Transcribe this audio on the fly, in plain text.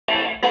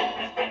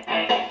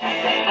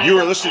You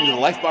are listening to the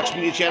Lifebox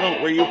Media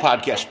Channel Radio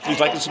Podcast.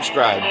 Please like and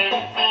subscribe.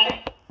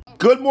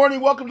 Good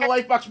morning. Welcome to the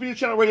Lifebox Media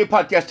Channel Radio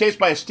Podcast. Today it's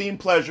my esteemed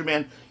pleasure,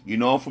 man. You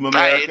know him from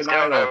American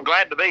Idol. I'm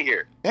glad to be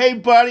here. Hey,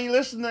 buddy.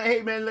 Listen.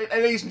 Hey, man.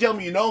 Ladies and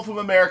gentlemen, you know him from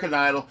American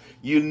Idol.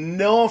 You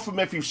know him from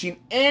if you've seen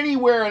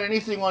anywhere and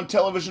anything on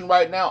television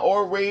right now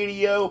or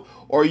radio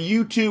or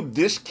YouTube.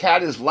 This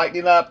cat is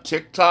lighting up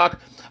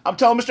TikTok. I'm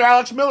telling Mr.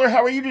 Alex Miller,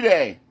 how are you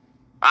today?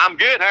 I'm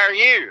good. How are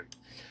you?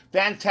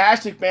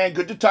 Fantastic, man.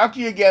 Good to talk to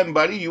you again,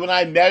 buddy. You and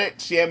I met at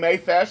CMA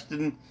Fest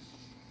and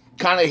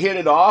kind of hit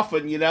it off.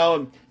 And,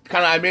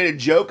 I made a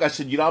joke. I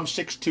said, I'm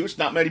 6'2". It's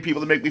not many people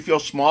that make me feel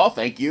small.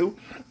 Thank you.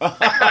 Yeah,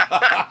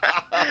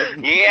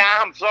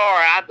 I'm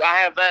sorry.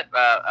 I have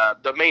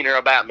that demeanor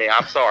about me.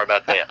 I'm sorry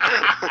about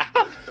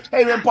that.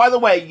 Hey, man, by the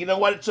way, you know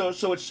what? So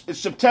it's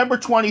September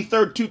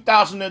 23rd,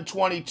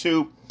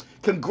 2022.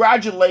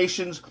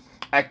 Congratulations.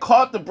 I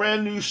caught the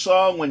brand new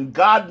song, When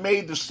God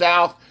Made the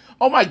South.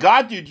 Oh, my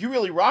God, dude, you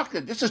really rocked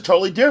it. This is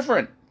totally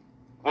different.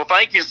 Well,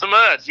 thank you so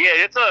much. Yeah,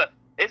 it's a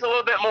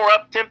little bit more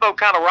up-tempo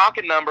kind of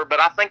rocking number,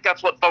 but I think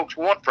that's what folks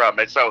want from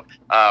it. So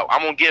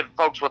I'm going to give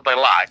folks what they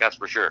like, that's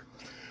for sure.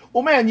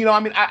 Well, man,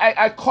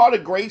 I caught a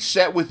great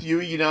set with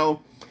you,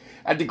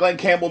 at the Glenn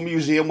Campbell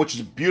Museum, which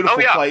is a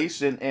beautiful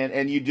place,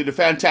 and you did a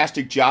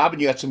fantastic job,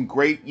 and you had some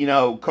great,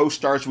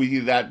 co-stars with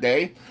you that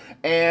day.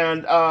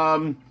 And,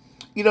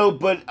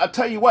 but I'll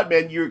tell you what,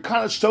 man, you're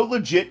kind of so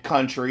legit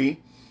country,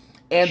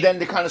 and then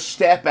to kind of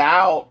step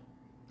out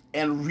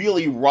and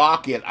really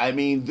rock it. I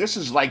mean, this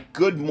is like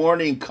good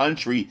morning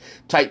country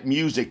type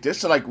music. This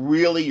is like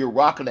really, you're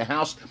rocking the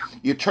house.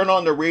 You turn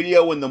on the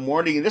radio in the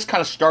morning, and this kind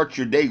of starts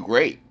your day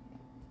great.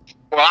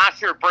 Well, I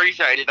sure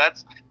appreciate it.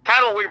 That's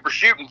kind of what we were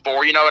shooting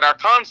for. At our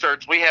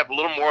concerts, we have a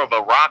little more of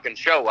a rocking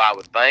show, I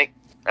would think.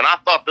 And I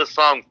thought this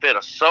song fit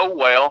us so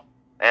well,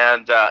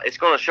 and it's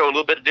going to show a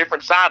little bit of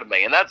different side of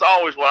me. And that's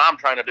always what I'm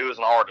trying to do as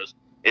an artist,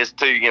 is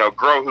to,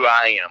 grow who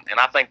I am. And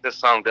I think this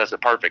song does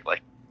it perfectly.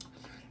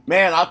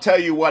 Man, I'll tell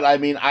you what, I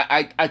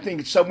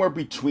think it's somewhere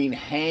between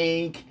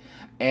Hank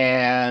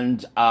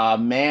and,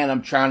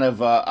 I'm trying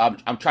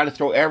to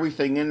throw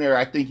everything in there.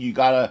 I think you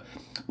got a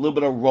little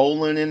bit of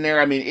rolling in there.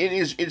 I mean,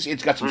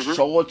 it's got some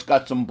soul, it's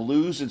got some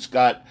blues, it's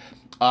got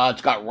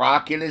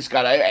rock in it, it's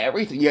got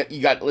everything.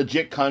 You got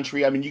legit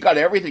country. I mean, you got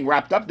everything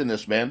wrapped up in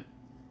this, man.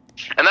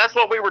 And that's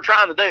what we were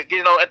trying to do.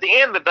 At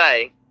the end of the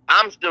day,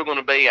 I'm still going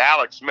to be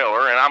Alex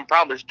Miller, and I'm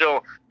probably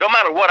still, no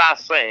matter what I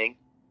sing,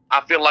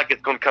 I feel like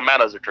it's going to come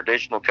out as a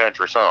traditional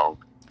country song.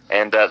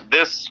 And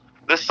this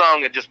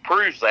song, it just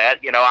proves that.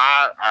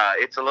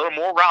 It's a little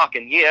more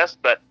rocking, yes,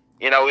 but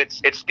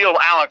it's still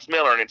Alex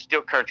Miller, and it's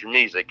still country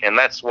music, and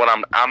that's what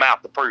I'm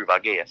out to prove, I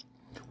guess.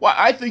 Well,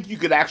 I think you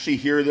could actually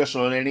hear this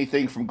on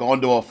anything from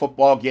going to a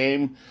football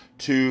game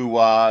to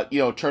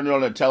turning on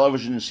the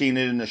television and seeing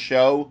it in the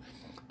show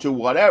to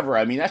whatever.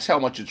 I mean, that's how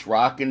much it's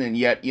rocking, and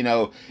yet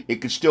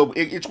it could still.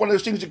 It's one of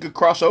those things that could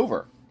cross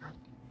over.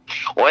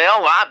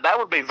 Well, that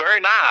would be very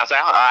nice.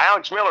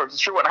 Alex Miller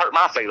sure wouldn't hurt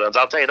my feelings,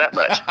 I'll tell you that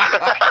much.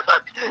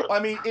 I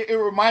mean, it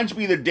reminds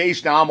me of the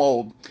days, now I'm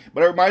old,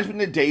 but it reminds me of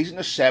the days in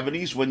the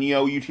 70s when,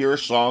 you'd hear a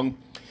song,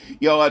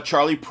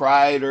 Charlie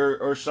Pride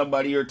or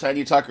somebody, or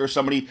Tiny Tucker or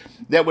somebody,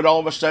 that would all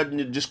of a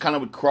sudden, it just kind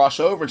of would cross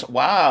over and say,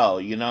 wow,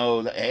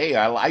 hey,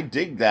 I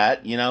dig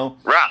that,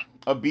 Right.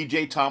 A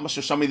B.J. Thomas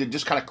or somebody that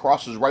just kind of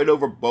crosses right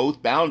over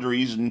both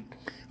boundaries, and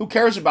who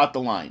cares about the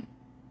line?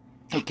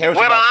 I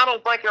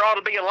don't think there ought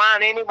to be a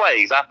line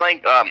anyways. I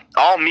think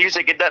all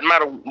music, it doesn't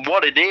matter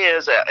what it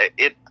is,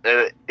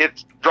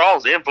 it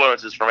draws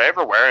influences from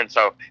everywhere. And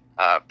so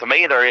to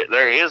me,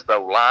 there is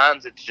no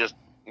lines. It's just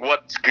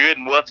what's good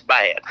and what's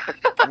bad.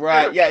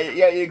 Right, yeah,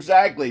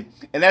 exactly.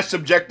 And that's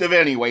subjective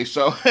anyway,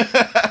 so.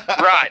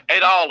 Right,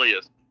 it all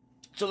is.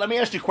 So let me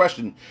ask you a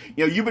question.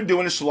 You've been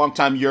doing this a long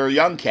time. You're a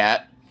young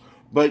cat,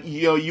 but,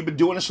 you've been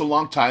doing this a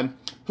long time.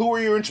 Who were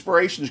your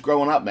inspirations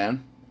growing up,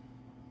 man?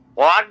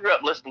 Well, I grew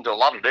up listening to a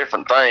lot of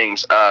different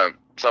things.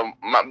 So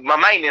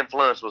my main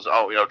influence was,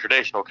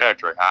 traditional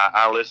country.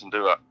 I listened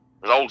to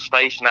an old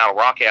station out of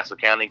Rockcastle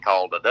County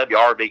called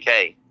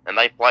WRBK, and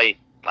they play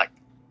like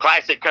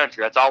classic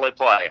country. That's all they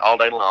play all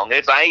day long.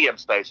 It's an AM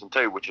station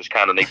too, which is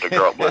kind of neat to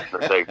grow up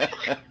listening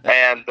to.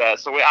 And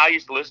so I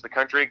used to listen to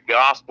country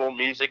gospel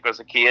music as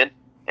a kid,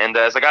 and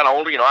as I got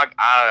older,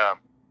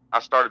 I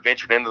started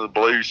venturing into the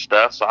blues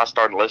stuff. So I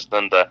started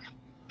listening to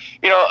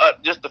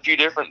just a few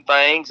different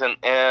things, and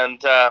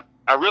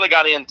I really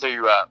got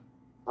into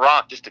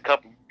rock just a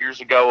couple years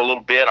ago a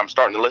little bit. I'm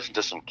starting to listen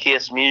to some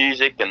Kiss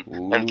music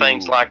and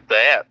things like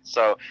that.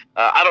 So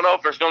I don't know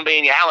if there's going to be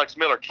any Alex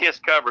Miller Kiss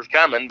covers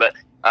coming, but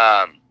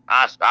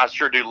I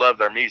sure do love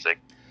their music.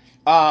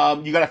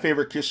 You got a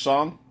favorite Kiss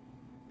song?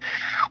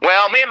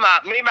 Well, me and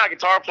my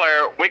guitar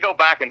player, we go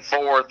back and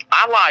forth.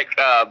 I like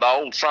the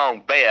old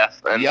song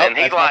Beth, and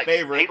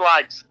he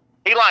likes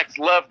he likes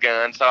Love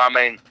Gun. So I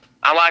mean,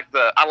 I like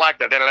the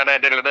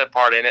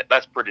part in it.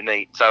 That's pretty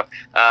neat. So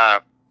I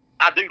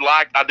do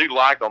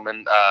like them,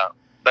 and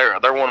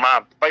they're one of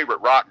my favorite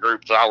rock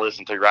groups that I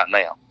listen to right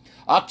now.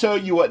 I'll tell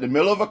you what, in the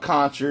middle of a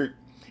concert,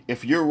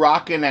 if you're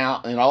rocking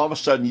out and all of a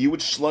sudden you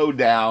would slow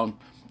down,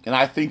 and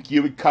I think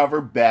you would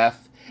cover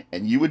Beth,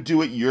 and you would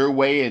do it your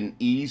way and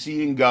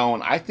easy and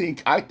going. I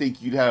think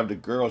you'd have the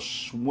girls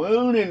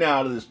swooning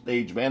out of the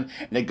stage, man,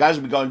 and the guys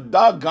would be going,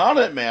 "Doggone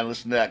it, man!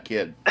 Listen to that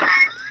kid."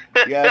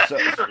 Yeah,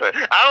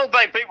 I don't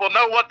think people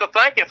know what to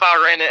think if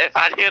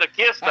I hit a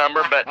Kiss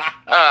number, but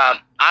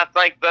I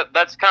think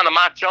that's kind of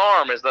my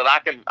charm, is that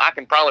I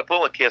can probably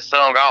pull a Kiss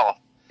song off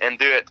and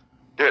do it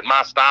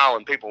my style,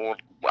 and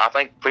I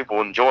think people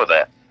will enjoy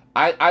that.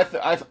 I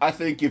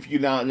think if you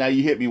now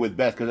you hit me with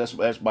Beth, because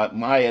that's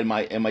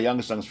my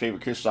youngest son's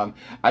favorite Kiss song.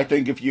 I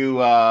think if you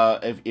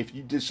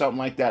did something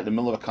like that in the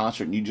middle of a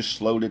concert and you just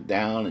slowed it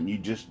down and you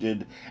just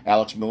did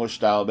Alex Miller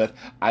style Beth,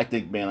 I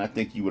think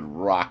you would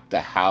rock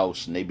the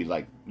house, and they'd be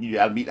like, you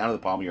got to beat out of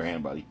the palm of your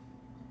hand, buddy.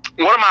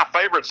 One of my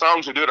favorite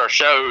songs we do at our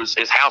shows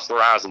is "House of the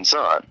Rising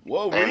Sun."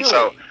 Whoa, really?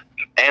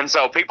 And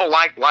so people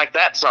like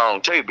that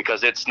song too,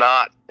 because it's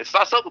not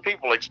something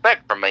people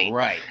expect from me.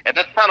 Right. And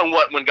that's kind of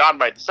what When God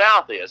Made the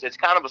South is. It's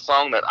kind of a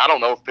song that I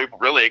don't know if people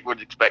really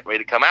would expect me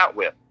to come out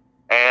with.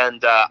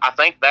 And I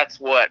think that's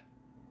what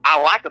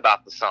I like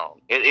about the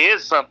song. It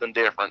is something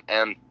different,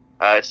 and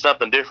it's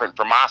something different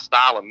from my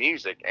style of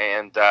music.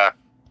 And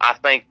I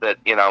think that,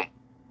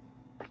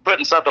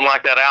 putting something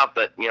like that out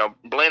that,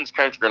 blends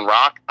country and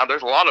rock,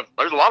 there's a lot of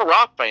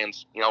rock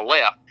fans,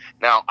 left.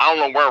 Now, I don't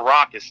know where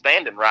rock is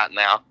standing right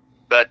now,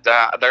 but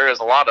there is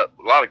a lot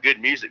of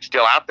good music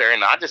still out there,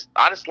 and I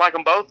just like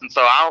them both. And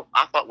so I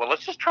thought, well,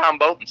 let's just try them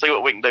both and see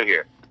what we can do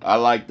here. I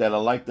like that. I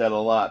like that a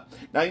lot.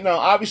 Now,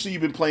 obviously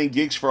you've been playing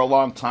gigs for a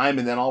long time,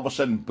 and then all of a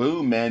sudden,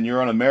 boom, man,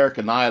 you're on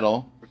American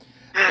Idol.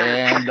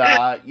 And,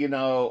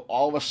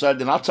 all of a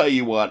sudden, and I'll tell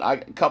you what, a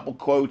couple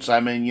quotes. I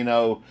mean,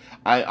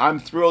 I'm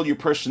thrilled your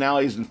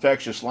personality is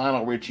infectious.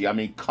 Lionel Richie, I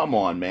mean, come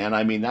on, man.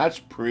 I mean, that's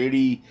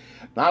pretty.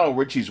 Lionel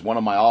Richie's one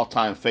of my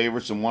all-time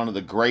favorites and one of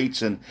the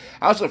greats. And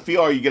how does it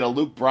feel? You get a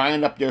Luke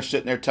Bryan up there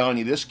sitting there telling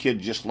you this kid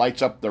just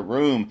lights up the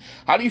room.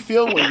 How do you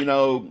feel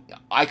when,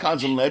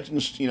 icons and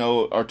legends,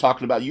 are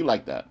talking about you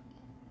like that?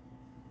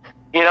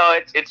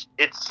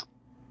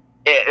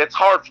 It's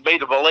hard for me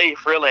to believe,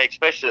 really,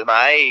 especially at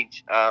my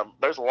age.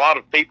 There's a lot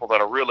of people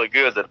that are really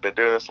good that have been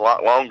doing this a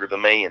lot longer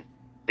than me, and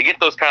to get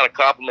those kind of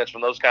compliments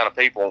from those kind of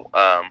people,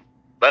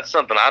 that's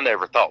something I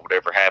never thought would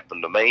ever happen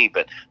to me.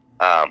 But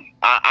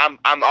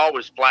I'm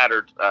always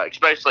flattered,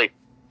 especially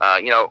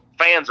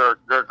fans are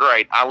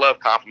great. I love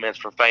compliments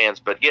from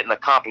fans, but getting a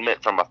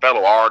compliment from a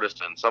fellow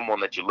artist and someone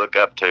that you look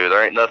up to,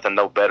 there ain't nothing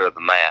no better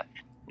than that.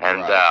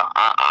 And right.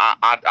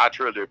 I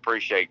truly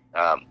appreciate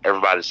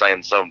everybody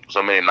saying so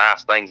many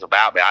nice things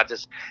about me. I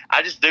just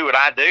do what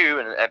I do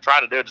and try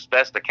to do it as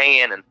best I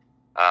can. And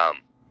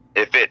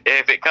if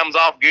it comes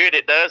off good,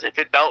 it does. If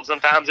it don't,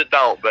 sometimes it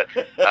don't. But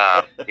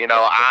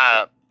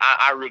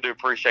I really do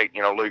appreciate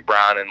Luke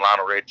Bryan and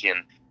Lionel Richie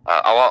and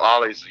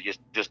all these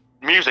just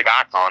music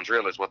icons.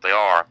 Really, is what they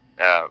are.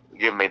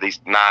 Giving me these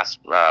nice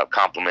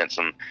compliments,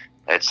 and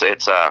it's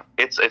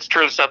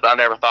truly something I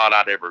never thought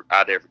I'd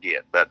ever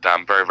get. But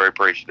I'm very, very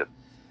appreciative.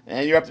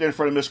 And you're up there in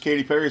front of Miss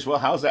Katy Perry as well.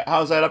 How's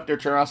that up there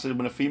turn out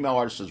when a female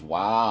artist says,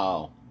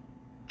 "Wow"?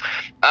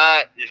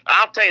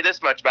 I'll tell you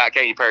this much about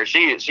Katy Perry.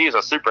 She is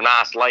a super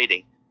nice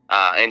lady,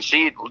 and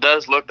she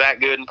does look that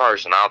good in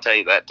person. I'll tell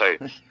you that too.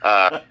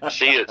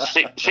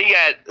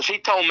 She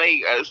told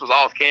me, this was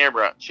off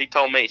camera. She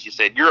told me, she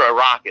said, "You're a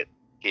rocket,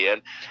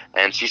 kid,"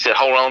 and she said,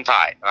 "Hold on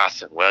tight." And I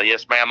said, "Well,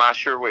 yes, ma'am, I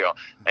sure will."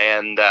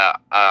 And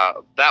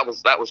that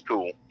was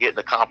cool, getting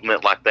a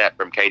compliment like that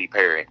from Katy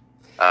Perry.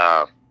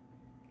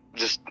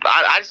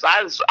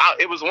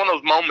 It was one of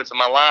those moments in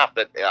my life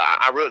that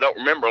I really don't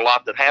remember a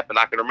lot that happened.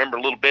 I can remember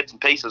little bits and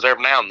pieces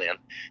every now and then,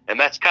 and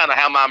that's kind of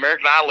how my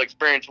American Idol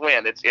experience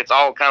went. It's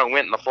all kind of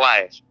went in a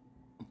flash.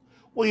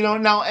 Well,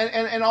 now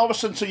and all of a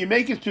sudden, so you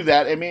make it through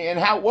that. I mean,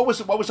 and what was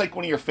like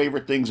one of your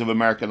favorite things of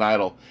American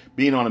Idol,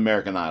 being on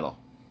American Idol?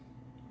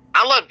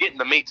 I love getting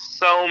to meet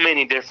so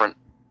many different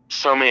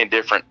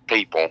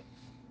people.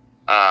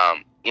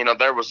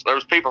 There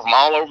was people from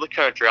all over the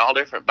country, all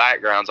different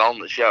backgrounds on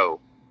the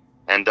show.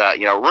 And,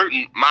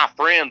 rooting my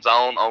friends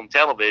on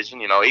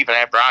television, even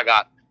after I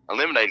got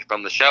eliminated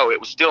from the show, it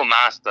was still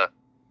nice to,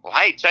 well,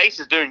 hey, Chase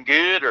is doing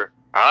good, or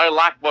I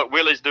like what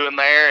Willie's doing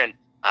there. And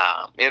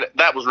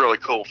that was really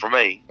cool for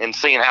me. And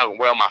seeing how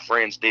well my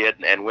friends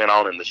did and went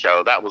on in the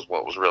show, that was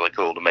what was really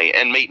cool to me,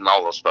 and meeting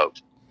all those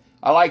folks.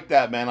 I like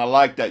that, man. I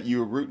like that. You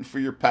were rooting for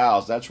your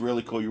pals. That's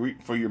really cool. You're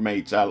rooting for your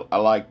mates. I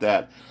like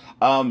that.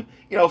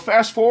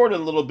 Fast forward a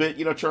little bit,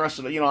 Charles,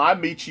 I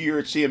meet you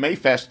at CMA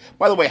Fest.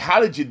 By the way, how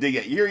did you dig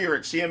it? You're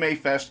at CMA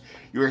Fest.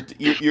 You're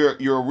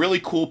a really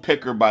cool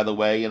picker, by the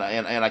way, and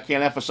I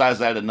can't emphasize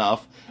that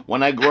enough.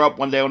 When I grow up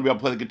one day, I want to be able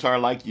to play the guitar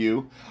like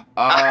you.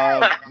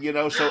 And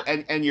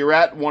you're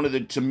at one of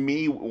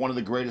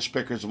the greatest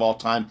pickers of all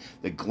time,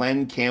 the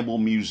Glenn Campbell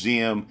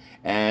Museum,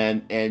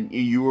 and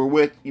you were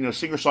with,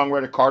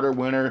 singer-songwriter Carter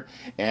Winter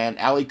and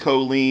Allie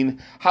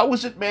Colleen. How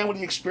was it, man, with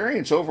the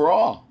experience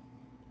overall?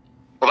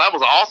 Well, that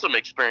was an awesome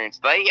experience.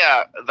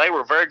 They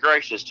were very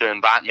gracious to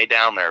invite me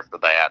down there for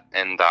that,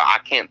 and I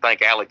can't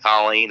thank Allie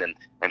Colleen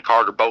and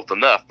Carter both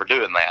enough for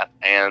doing that.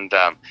 And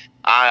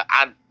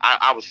I'd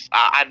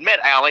met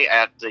Allie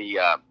at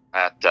the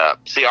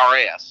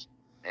CRS,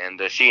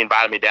 and she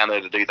invited me down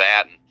there to do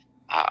that, and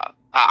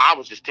I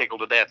was just tickled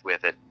to death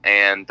with it.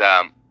 And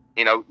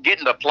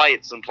getting to play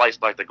at some place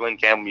like the Glenn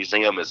Campbell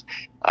Museum is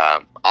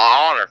an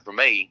honor for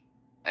me.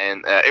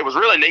 And it was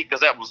really neat because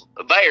that was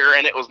there,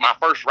 and it was my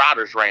first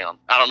writer's round.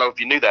 I don't know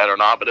if you knew that or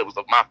not, but it was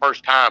my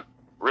first time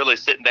really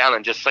sitting down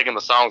and just singing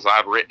the songs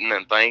I've written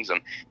and things. And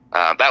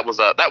that was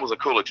a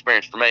cool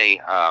experience for me.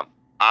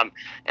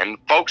 And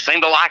folks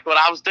seemed to like what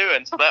I was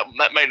doing, so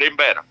that made it even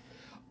better.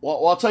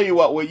 Well, I'll tell you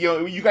what.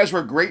 You guys were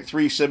a great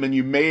threesome, and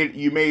you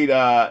made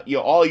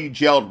all you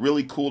gelled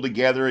really cool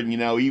together, and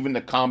even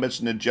the comments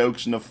and the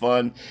jokes and the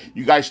fun.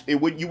 You guys, you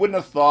wouldn't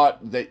have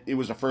thought that it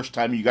was the first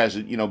time you guys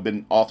had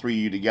been all three of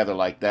you together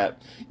like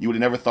that. You would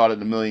have never thought it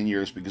in a million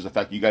years because of the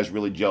fact you guys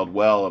really gelled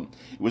well, and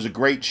it was a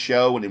great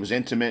show, and it was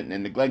intimate.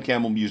 And the Glenn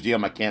Campbell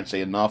Museum, I can't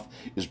say enough,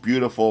 is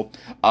beautiful.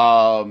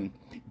 Do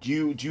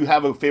you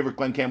have a favorite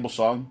Glenn Campbell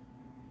song?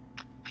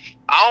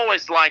 I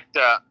always liked.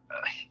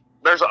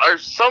 There's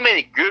so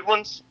many good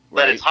ones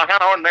that It's kind of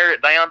hard to narrow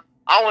it down.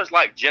 I always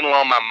liked "Gentle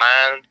on My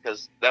Mind"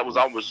 because that was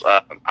always.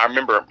 I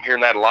remember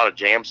hearing that a lot of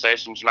jam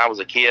sessions when I was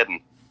a kid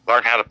and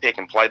learned how to pick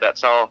and play that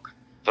song.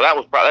 So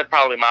that's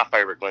probably my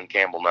favorite Glenn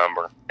Campbell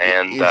number.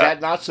 And is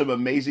that not some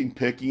amazing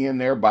picking in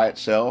there by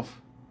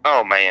itself?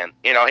 Oh man,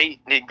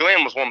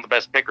 Glenn was one of the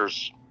best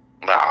pickers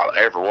there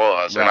ever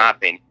was, in my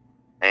opinion.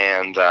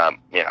 And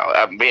being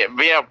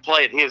able to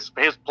play at his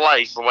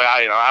place the way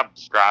I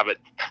describe it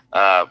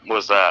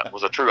was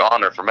a true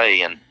honor for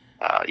me. And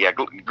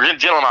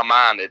Gentle on My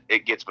Mind,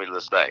 it gets me to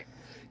this day.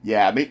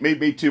 Yeah,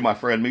 me too, my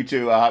friend, me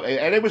too.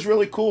 And it was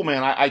really cool,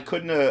 man. I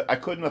couldn't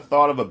have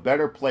thought of a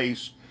better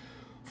place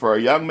for a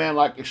young man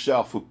like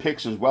yourself who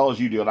picks as well as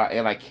you do.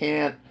 And I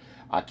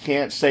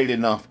can't say it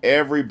enough.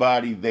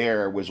 Everybody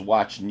there was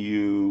watching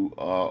you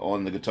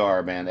on the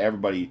guitar, man.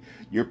 Everybody,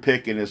 your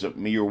picking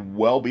you're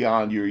well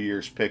beyond your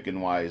years picking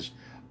wise.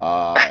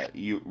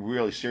 You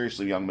really,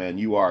 seriously, young man,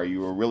 you're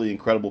a really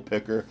incredible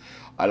picker.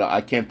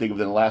 I can't think of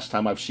the last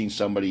time I've seen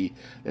somebody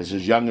as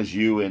young as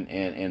you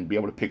and be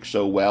able to pick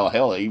so well.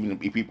 Hell, even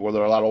people that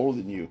are a lot older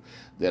than you.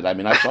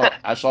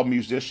 I saw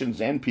musicians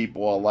and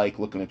people alike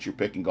looking at your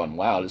pick and going,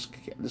 "Wow,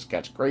 this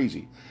cat's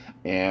crazy."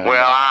 And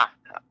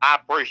I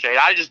appreciate it.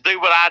 I just do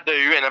what I do,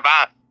 and if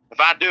I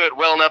do it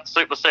well enough to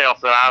suit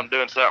myself, then I'm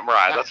doing something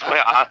right. That's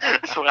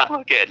the way I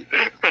look at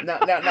it. Now,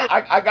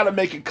 I got to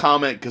make a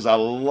comment because I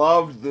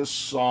love this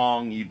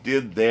song you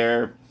did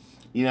there.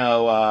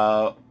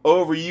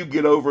 Over You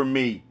Get Over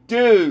Me.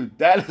 Dude,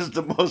 that is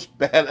the most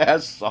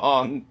badass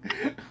song.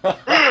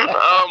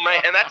 Oh,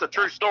 man, and that's a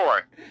true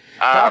story.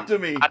 Talk to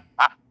me.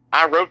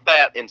 I wrote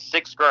that in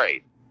 6th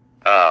grade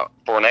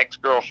for an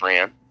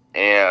ex-girlfriend,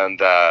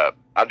 and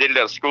I did it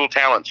at a school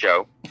talent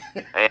show,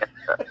 and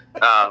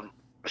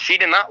she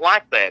did not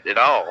like that at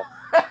all.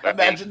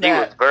 Imagine that.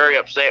 She was very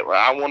upset.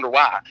 I wonder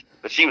why,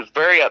 but she was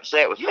very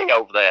upset with me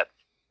over that.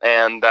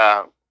 And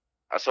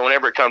so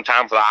whenever it come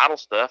time for the Idol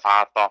stuff,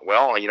 I thought,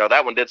 well,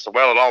 that one did so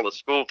well at all the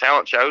school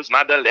talent shows, and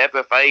I done it at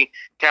FFA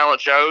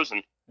talent shows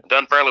and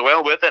done fairly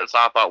well with it. So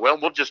I thought, well,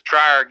 we'll just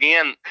try her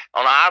again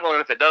on Idol, and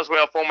if it does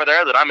well for me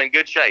there, then I'm in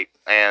good shape.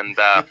 And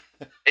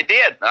it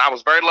did. I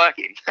was very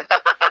lucky.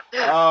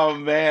 Oh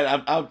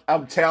man,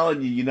 I'm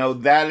telling you,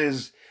 that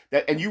is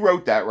that, and you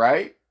wrote that,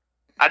 right?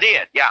 I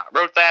did. Yeah, I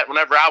wrote that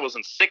whenever I was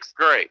in 6th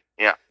grade.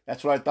 Yeah.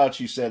 That's what I thought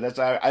you said.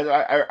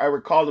 I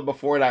recalled it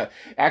before, and I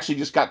actually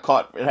just got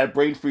caught and had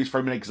brain freeze for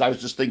a minute because I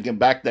was just thinking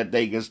back that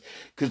day because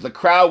the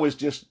crowd was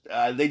just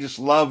they just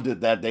loved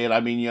it that day, and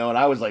and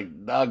I was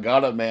like,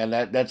 doggone it, man,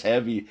 that's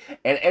heavy,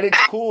 and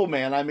it's cool,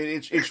 man.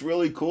 It's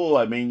really cool.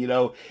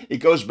 It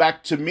goes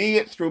back to me.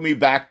 It threw me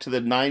back to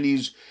the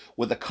 '90s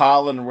with the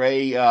Colin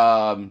Ray.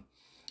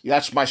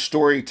 That's my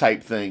story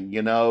type thing,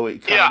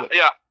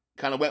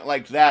 kind of went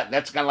like that.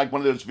 That's kind of like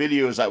one of those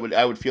videos I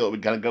would feel it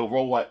would kind of go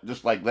roll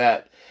just like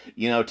that,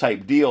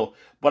 type deal.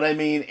 But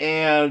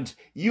and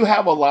you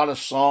have a lot of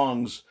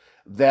songs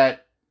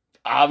that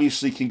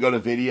obviously can go to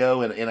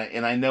video,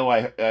 and I know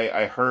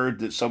I heard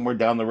that somewhere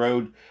down the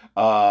road,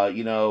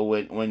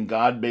 when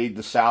God Made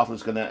the South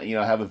is gonna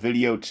have a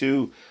video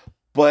too.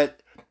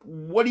 But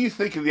what do you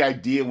think of the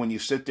idea when you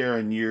sit there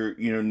and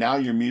now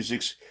your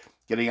music's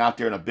getting out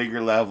there on a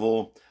bigger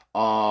level?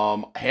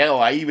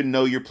 Hell, I even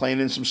know you're playing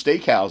in some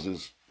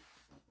steakhouses.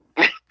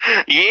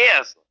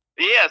 Yes,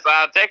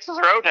 Texas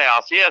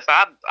Roadhouse. Yes,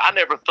 I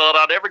never thought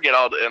I'd ever get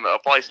on in a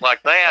place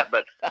like that,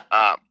 but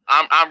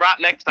I'm right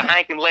next to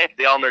Hank and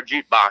Lefty on their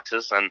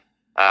jukeboxes, and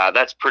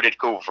that's pretty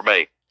cool for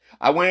me.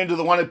 I went into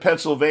the one in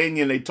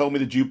Pennsylvania, and they told me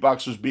the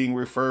jukebox was being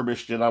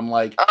refurbished, and I'm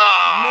like, no!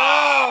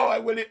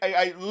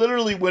 I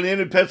literally went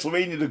in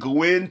Pennsylvania to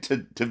go in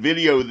to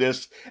video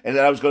this, and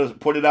then I was going to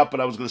put it up,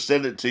 and I was going to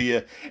send it to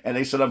you, and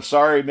they said, I'm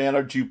sorry, man,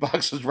 our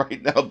jukebox is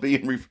right now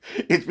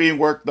being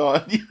worked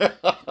on.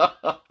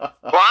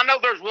 Well, I know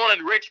there's one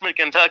in Richmond,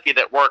 Kentucky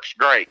that works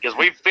great because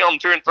we've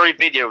filmed 2 and 3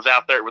 videos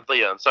out there with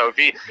them. So if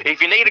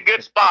you need a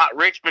good spot,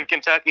 Richmond,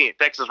 Kentucky, at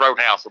Texas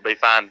Roadhouse will be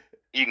fine.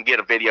 You can get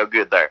a video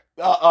good there.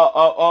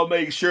 I'll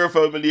make sure if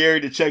I'm in the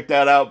area to check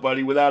that out,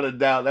 buddy. Without a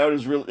doubt,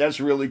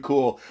 that's really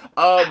cool.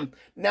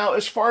 Now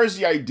as far as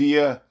the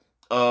idea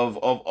of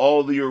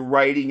all your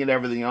writing and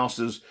everything else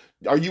is,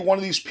 are you one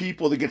of these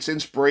people that gets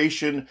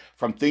inspiration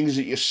from things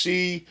that you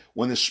see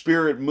when the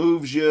spirit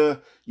moves you?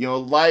 You know,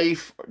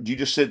 life. Do you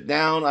just sit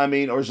down? I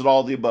mean, or is it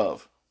all the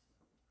above?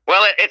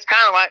 Well, it's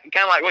kind of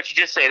like what you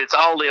just said. It's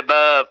all the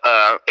above.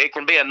 It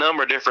can be a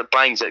number of different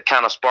things that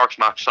kind of sparks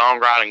my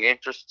songwriting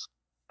interests.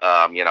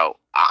 You know,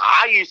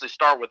 I usually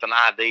start with an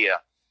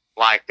idea.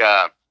 Like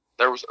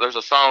there's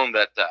a song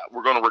that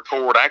we're going to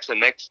record actually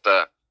next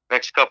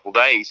couple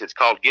days. It's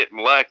called "Getting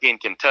Lucky in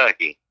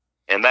Kentucky,"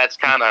 and that's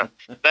kind of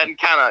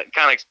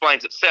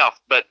explains itself.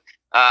 But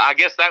I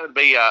guess that would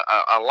be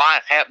a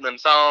life happening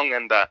song,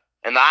 and the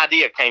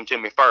idea came to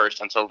me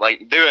first. And so,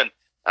 like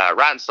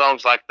writing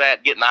songs like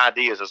that, getting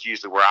ideas is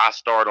usually where I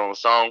start on a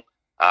song.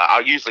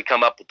 I'll usually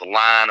come up with the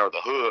line or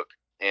the hook,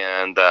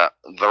 and the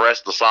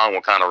rest of the song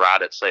will kind of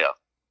write itself.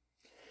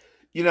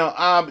 You know,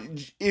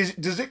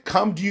 does it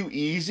come to you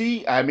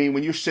easy? I mean,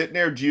 when you're sitting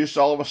there, do you just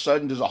all of a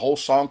sudden, does a whole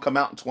song come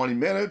out in 20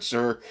 minutes,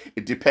 or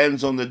it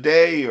depends on the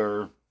day,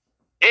 or?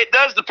 It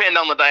does depend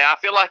on the day. I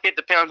feel like it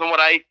depends on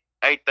what I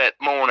ate that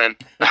morning.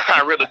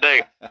 I really do.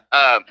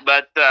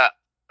 But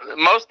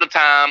most of the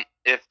time,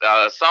 if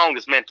a song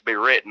is meant to be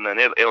written, then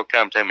it'll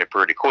come to me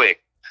pretty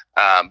quick.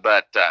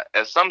 But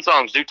as some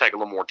songs do take a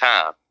little more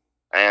time,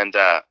 and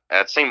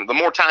it seems the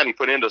more time you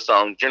put into a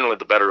song, generally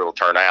the better it'll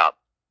turn out.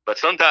 But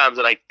sometimes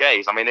it ain't the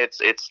case. I mean, it's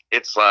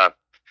songs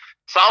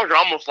are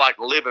almost like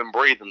living,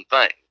 breathing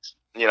things.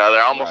 You know,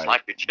 they're almost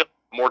like the children.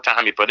 The more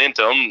time you put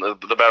into them,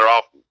 the better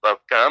off they'll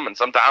come. And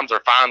sometimes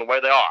they're fine the way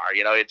they are.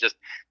 You know, it just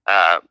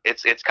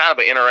it's kind of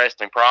an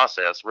interesting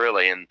process,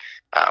 really. And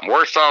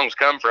where songs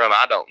come from,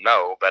 I don't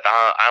know. But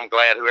I'm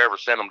glad whoever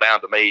sent them down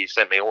to me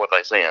sent me what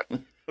they sent.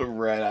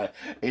 Right.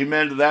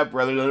 Amen to that,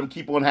 brother. Let them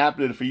keep on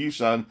happening for you,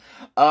 son.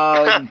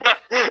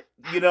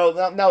 You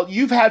know, now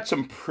you've had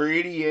some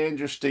pretty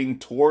interesting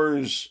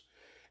tours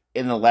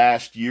in the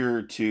last year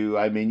or two.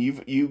 I mean,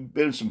 you've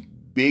been some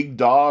big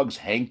dogs: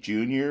 Hank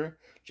Jr.,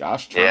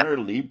 Josh Turner,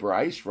 Lee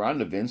Brice,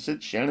 Rhonda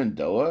Vincent,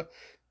 Shenandoah.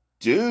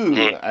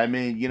 Dude, I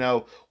mean, you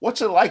know,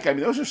 what's it like? I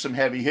mean, those are some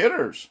heavy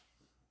hitters.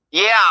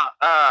 Yeah,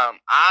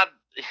 I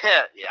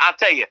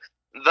tell you,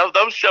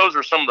 those shows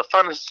are some of the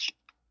funnest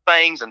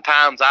things and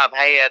times I've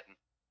had.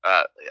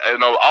 You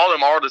know, all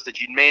them artists that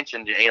you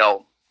mentioned, you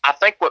know, I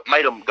think what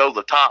made them go to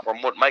the top, or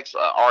what makes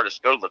artists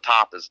go to the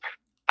top, is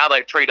how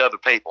they treat other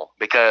people.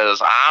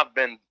 Because I've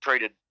been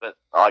treated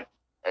like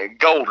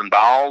golden by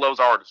all those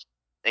artists,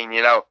 and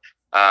you know,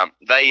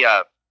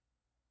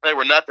 they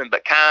were nothing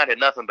but kind, had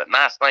nothing but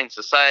nice things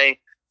to say.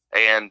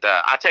 And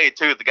I tell you,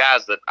 2 of the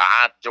guys that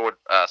I enjoyed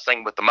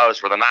singing with the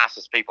most were the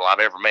nicest people I've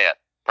ever met,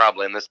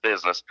 probably in this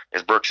business,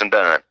 is Brooks and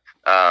Dunn.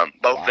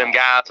 Both of them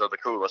guys are the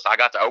coolest. I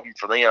got to open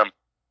for them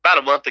about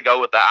a month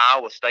ago at the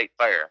Iowa State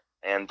Fair,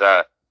 and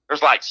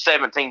there's like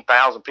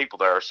 17,000 people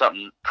there, or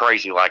something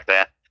crazy like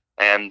that.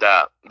 And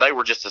they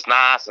were just as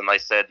nice, and they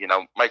said, you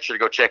know, make sure to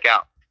go check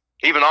out.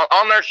 Even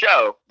on their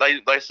show,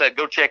 they said,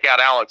 go check out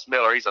Alex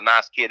Miller. He's a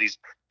nice kid. He's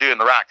doing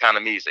the right kind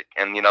of music.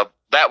 And, you know,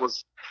 that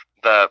was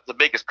the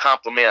biggest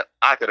compliment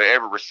I could have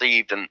ever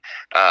received. And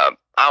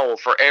I will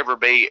forever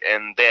be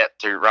in debt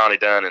to Ronnie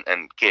Dunn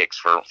and Kix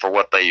for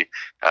what they,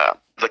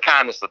 the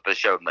kindness that they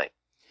showed me.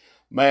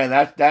 Man,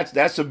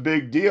 that's a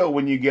big deal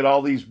when you get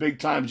all these big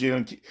times. You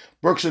know,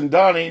 Brooks and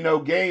Dunn ain't no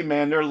game,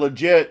 man. They're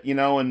legit, you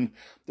know, and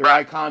they're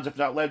icons, if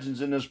not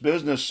legends, in this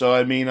business. So,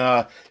 I mean,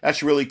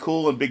 that's really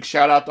cool. And big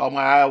shout out to all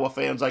my Iowa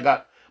fans. I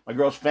got my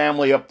girl's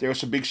family up there,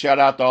 so big shout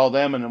out to all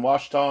them, and in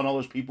Washita and all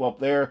those people up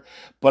there.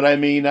 But I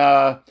mean,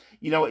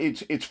 you know,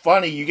 it's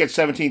funny. You get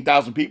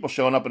 17,000 people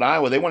showing up in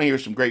Iowa. They want to hear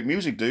some great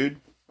music, dude.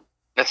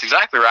 That's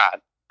exactly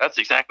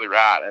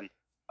right. And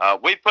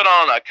we put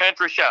on a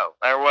country show.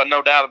 There was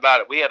no doubt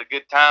about it. We had a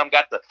good time.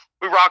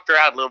 We rocked her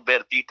out a little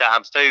bit a few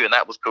times too, and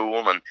that was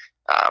cool. And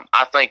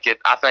I think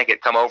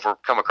it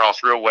come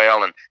across real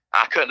well. And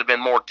I couldn't have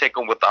been more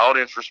tickled with the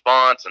audience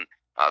response. And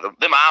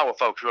them Iowa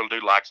folks really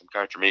do like some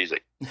country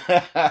music.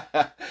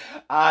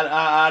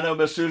 I know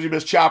Miss Susie,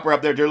 Miss Chopper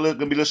up there. They're going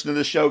to be listening to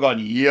this show, going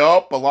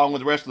yup, along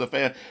with the rest of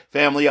the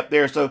family up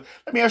there. So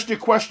let me ask you a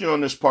question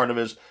on this part of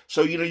it.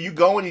 So you know, you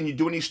going and you're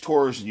doing these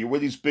tours, and you're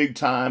with these big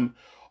time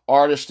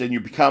artist, and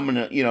you're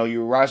becoming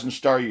you're a rising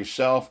star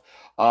yourself.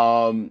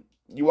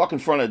 You walk in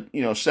front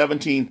of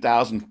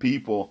 17,000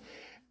 people,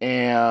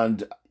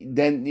 and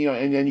then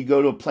you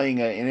go to playing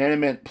an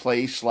intimate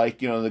place like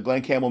the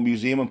Glen Campbell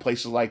Museum and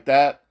places like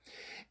that.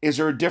 Is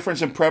there a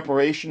difference in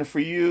preparation for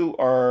you,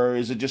 or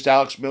is it just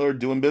Alex Miller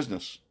doing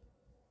business?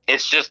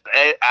 It's just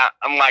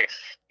I'm like,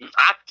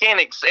 I can't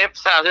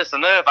emphasize this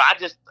enough. I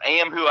just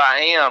am who I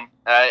am.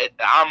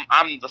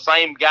 I'm the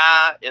same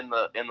guy in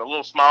the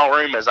little small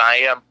room as I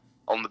am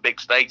on the big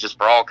stages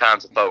for all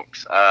kinds of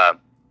folks.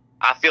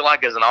 I feel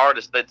like as an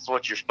artist, that's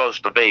what you're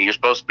supposed to be. You're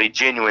supposed to be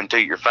genuine to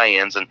your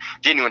fans and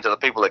genuine to the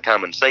people that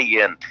come and see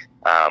you. And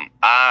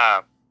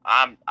I'm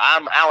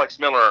Alex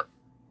Miller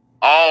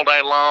all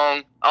day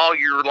long, all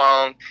year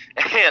long,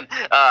 and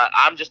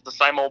I'm just the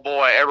same old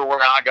boy everywhere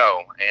I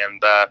go.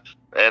 And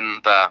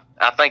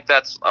I think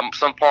that's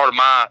some part of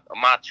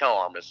my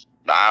charm is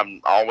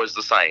I'm always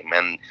the same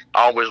and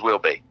always will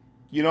be.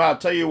 You know, I'll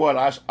tell you what,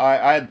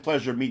 I had the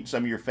pleasure of meeting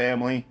some of your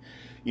family,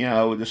 you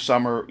know, this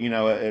summer, you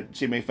know, at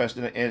CMA Fest,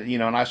 and you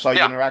know, and I saw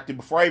you interacting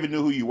before I even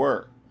knew who you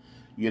were,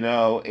 you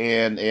know,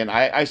 and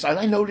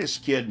I know this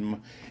kid,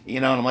 you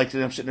know, and I'm like,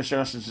 I'm sitting there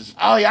and says,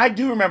 oh yeah, I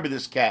do remember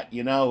this cat,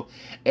 you know,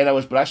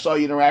 but I saw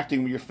you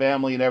interacting with your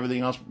family and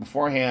everything else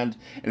beforehand,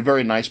 and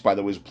very nice, by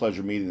the way. It was a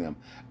pleasure meeting them,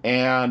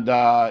 and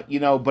you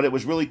know, but it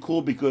was really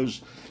cool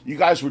because you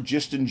guys were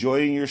just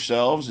enjoying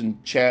yourselves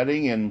and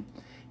chatting, and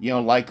you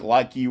know,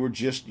 like you were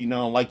just, you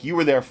know, like you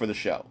were there for the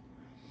show.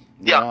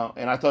 You know?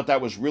 And I thought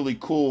that was really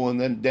cool. And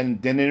then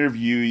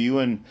interview you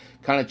and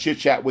kind of chit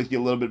chat with you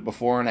a little bit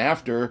before and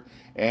after,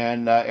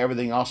 and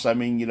everything else. I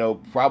mean, you know,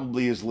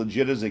 probably as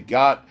legit as it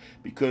got,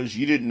 because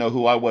you didn't know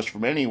who I was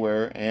from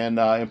anywhere, and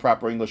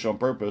Improper English on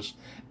Purpose,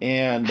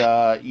 and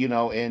you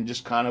know, and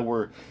just kind of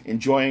were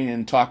enjoying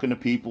and talking to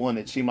people, and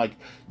it seemed like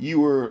you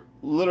were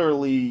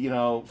literally, you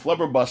know,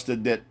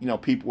 flubberbusted that, you know,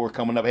 people were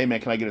coming up, hey man,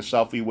 can I get a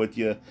selfie with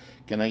you?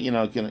 Can I, you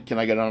know, can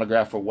I get an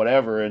autograph or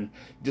whatever? And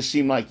it just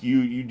seemed like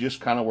you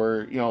just kind of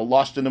were, you know,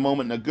 lost in the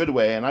moment in a good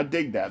way, and I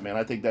dig that, man.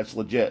 I think that's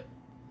legit.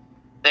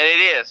 And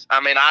it is.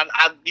 I mean,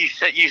 you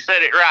said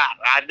it right.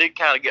 I do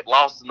kind of get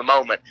lost in the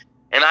moment,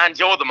 and I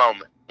enjoy the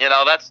moment. You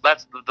know, that's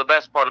the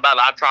best part about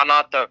it. I try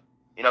not to,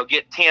 you know,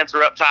 get tense or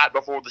uptight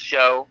before the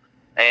show,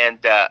 and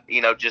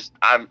you know, just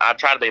I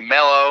try to be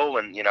mellow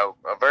and, you know,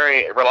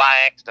 very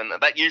relaxed, and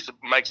that usually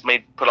makes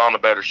me put on a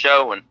better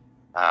show. And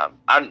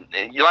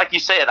like you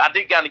said, I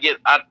do kind of get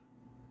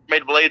made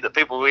to believe that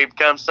people will even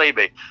come see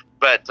me,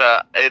 but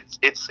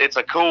it's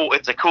a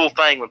cool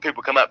thing when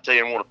people come up to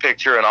you and want a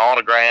picture and an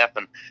autograph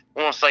and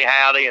want to say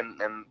howdy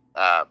and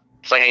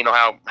say, you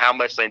know, how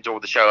much they enjoy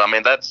the show. I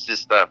mean, that's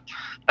just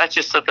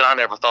something I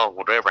never thought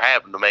would ever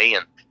happen to me,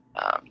 and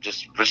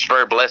just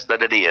very blessed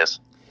that it is.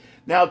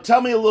 Now,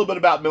 tell me a little bit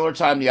about Miller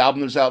Time, the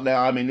album that's out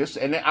now. I mean,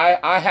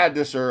 I had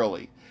this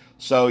early,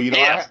 so you know,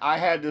 yes. I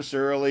had this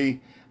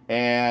early.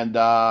 And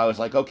I was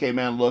like, okay,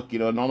 man, look, you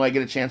know, normally I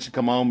get a chance to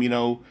come home, you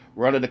know,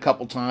 run it a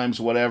couple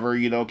times, whatever,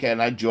 you know, okay,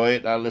 and I enjoy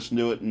it, and I listen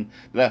to it, and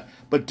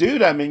but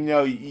dude, I mean, you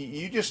know,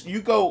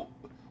 you go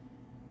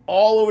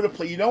all over the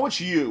place. You know it's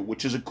you,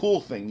 which is a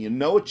cool thing. You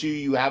know it's you.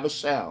 You have a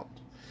sound,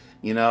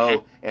 you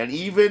know, and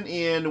even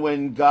in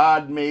When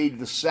God Made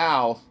the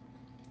South,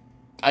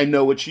 I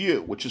know it's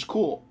you, which is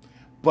cool.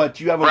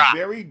 But you have a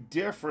very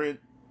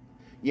different,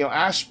 you know,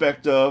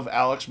 aspect of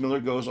Alex Miller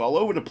Goes All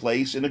Over the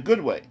Place in a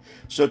good way.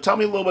 So tell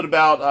me a little bit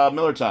about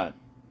Miller Time.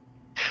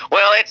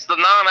 Well, it's the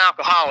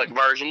non-alcoholic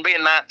version.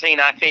 Being 19,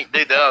 I can't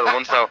do the other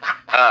one, so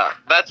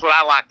that's what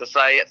I like to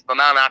say. It's the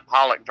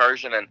non-alcoholic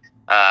version, and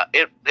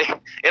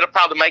it'll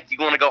probably make you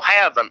want to go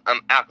have an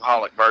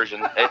alcoholic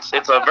version. It's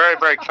a very,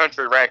 very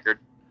country record,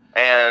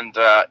 and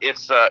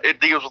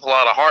it deals with a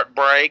lot of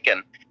heartbreak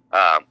and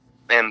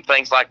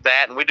things like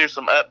that. And we do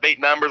some upbeat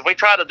numbers. We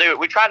try to do a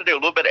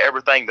little bit of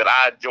everything that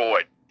I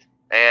enjoyed.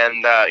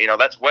 And, you know,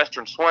 that's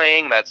Western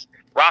swing, that's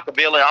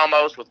rockabilly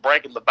almost with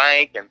Breaking the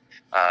Bank, and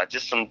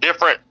just some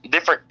different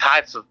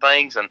types of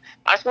things. And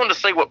I just wanted to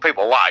see what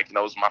people like. You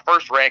know, it was my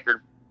first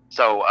record.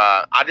 So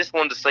I just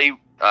wanted to see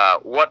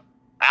what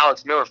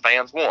Alex Miller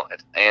fans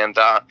wanted. And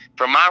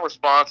from my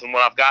response and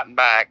what I've gotten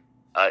back,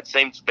 it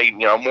seems to be, you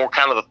know, more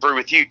kind of the Through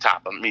With You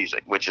type of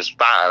music, which is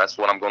fine. That's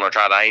what I'm going to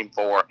try to aim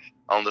for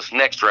on this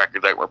next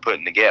record that we're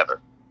putting together.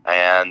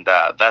 And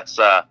that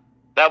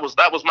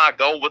was my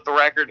goal with the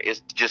record,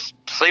 is to just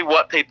see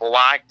what people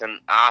liked, and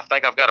I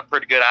think I've got a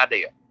pretty good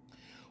idea.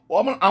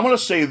 Well, I'm gonna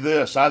say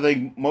this. I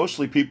think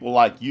mostly people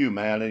like you,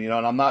 man, and you know,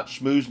 and I'm not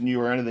schmoozing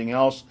you or anything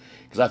else,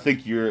 because I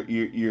think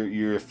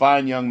you're a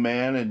fine young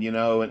man, and you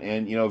know,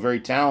 and you know, very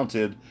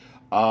talented.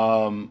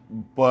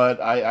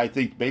 But I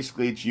think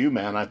basically it's you,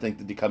 man. I think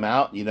that you come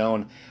out, you know,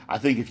 and I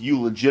think if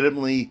you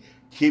legitimately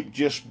keep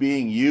just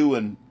being you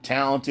and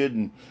talented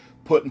and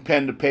putting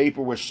pen to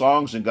paper with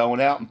songs and going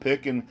out and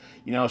picking,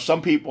 you know,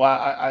 some people,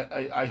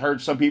 I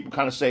heard some people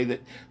kind of say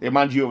that they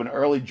remind you of an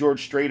early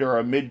George Strait or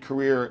a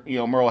mid-career, you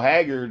know, Merle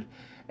Haggard,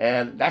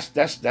 and that's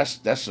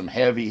some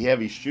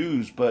heavy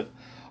shoes. But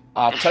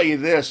I'll tell you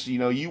this, you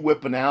know, you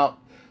whipping out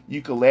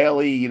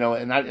ukulele, you know,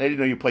 and I didn't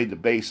know you played the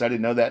bass. I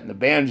didn't know that. And the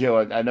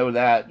banjo, I know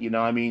that, you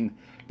know, I mean,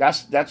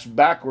 that's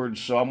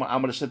backwards. So I'm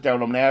going to sit down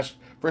and I'm going to ask,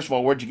 first of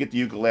all, where'd you get the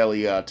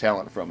ukulele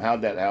talent from?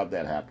 How'd that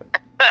happen?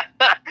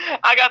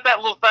 I got that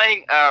little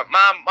thing.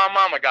 My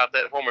mama got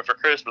that for me for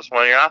Christmas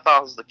one year. I thought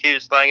it was the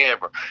cutest thing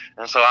ever,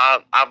 and so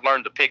I've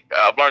learned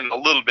I've learned a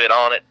little bit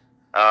on it,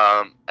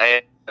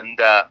 and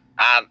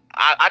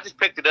I just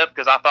picked it up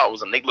because I thought it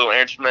was a neat little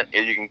instrument,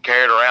 and you can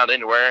carry it around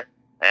anywhere,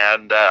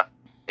 and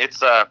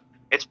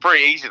it's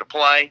pretty easy to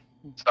play.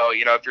 So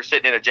you know, if you're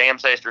sitting in a jam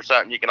session or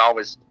something, I can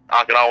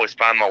always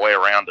find my way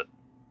around it.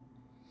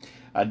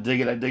 I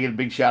dig it. I dig it. A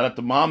big shout out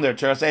to Mom there,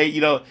 Charles. Hey,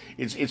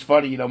 it's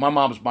funny. My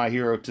mom's my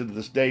hero to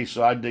this day,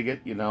 so I dig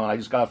it. And I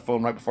just got a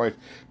phone right before I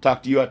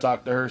talked to you. I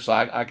talked to her, so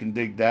I can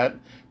dig that.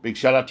 Big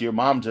shout out to your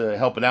mom to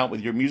helping out with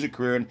your music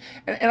career,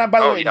 and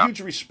by the way, huge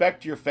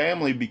respect to your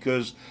family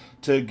because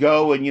to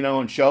go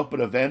and show up at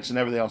events and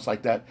everything else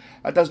like that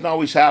doesn't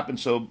always happen.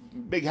 So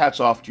big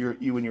hats off to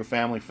you and your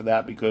family for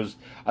that, because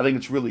I think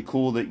it's really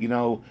cool that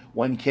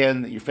when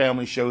that your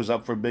family shows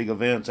up for big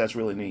events. That's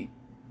really neat.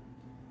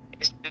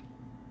 It's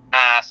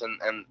nice,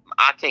 and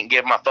I can't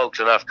give my folks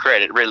enough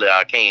credit. Really,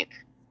 I can't.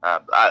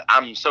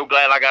 I'm so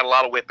glad I got a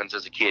lot of whippings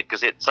as a kid,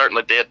 because it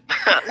certainly did.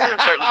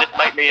 Certainly did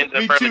make me into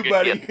a fairly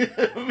good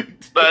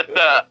kid. But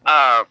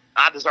I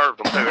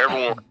deserved them too,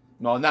 everyone.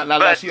 No,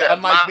 not see.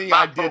 Unlike me,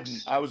 I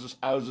didn't. I was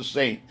a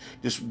saint.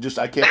 Just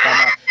I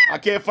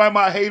can't find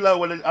my halo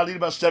when I need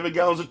about 7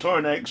 gallons of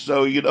Tornex.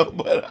 So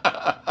But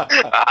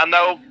I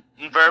know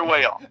very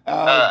well.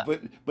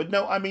 But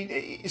no, I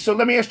mean, so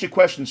let me ask you a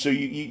question. So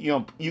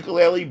you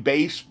ukulele,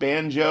 bass,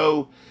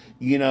 banjo,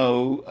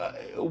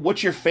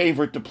 what's your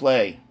favorite to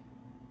play?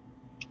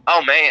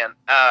 Oh man,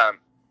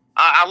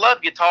 I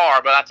love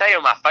guitar, but I tell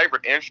you, my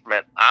favorite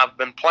instrument, I've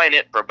been playing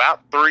it for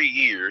about 3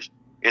 years,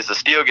 is the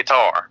steel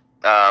guitar.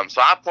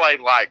 So I played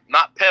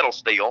not pedal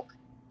steel,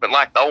 but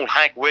like the old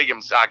Hank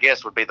Williams, I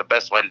guess would be the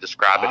best way to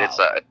describe it. It's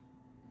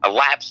a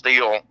lap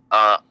steel,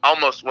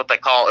 almost what they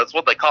call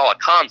a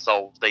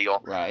console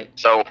steel. Right.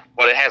 So,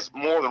 but it has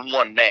more than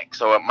one neck.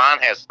 So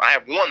I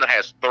have one that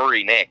has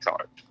 3 necks on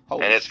it.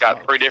 Holy and it's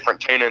got 3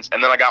 different tunings.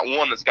 And then I got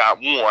one that's got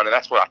one, and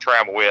that's what I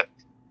travel with.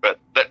 But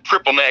that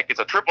triple neck, it's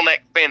a triple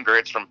neck Fender.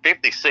 It's from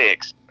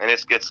 '56, and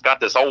it's got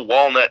this old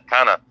walnut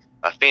kind of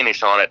a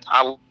finish on it.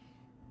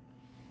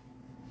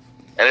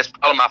 And it's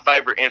probably my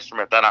favorite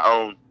instrument that I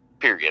own,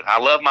 period. I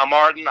love my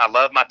Martin, I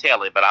love my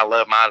Telly, but I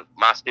love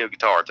my steel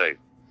guitar too.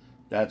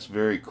 That's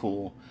very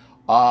cool.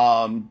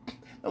 Now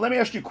let me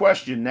ask you a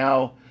question.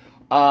 Now,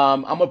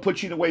 I'm going to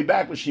put you in the way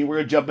back machine. We're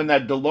going to jump in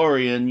that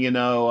DeLorean,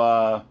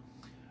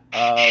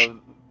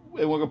 and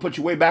we're going to put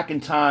you way back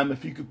in time.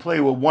 If you could play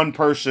with one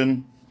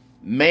person,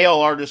 male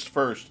artist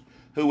first,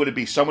 who would it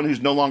be? Someone who's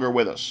no longer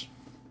with us.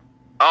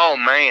 Oh,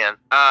 man.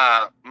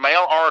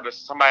 Male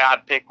artist, somebody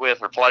I'd pick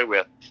with or play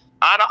with.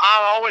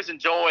 I always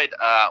enjoyed,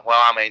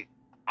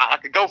 I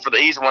could go for the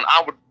easy one.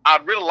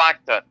 I'd really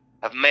like to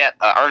have met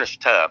Ernest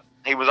Tubb.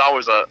 He was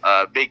always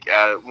a big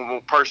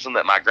person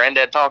that my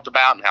granddad talked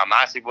about and how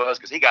nice he was,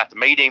 because he got to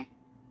meet him.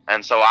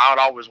 And so I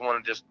would always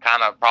want to just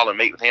kind of probably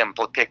meet with him,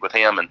 pick with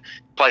him, and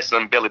play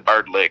some Billy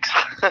Bird licks.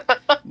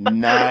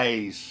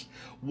 Nice.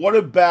 What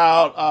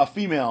about a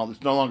female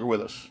that's no longer with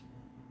us?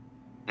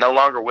 No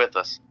longer with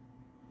us.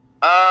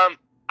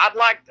 I'd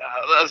like,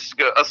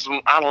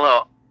 I don't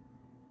know.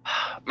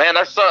 Man,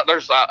 there's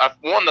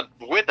one that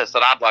with us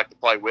that I'd like to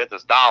play with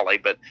is Dolly,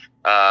 but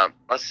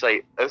let's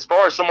see. As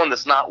far as someone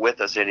that's not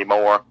with us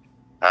anymore,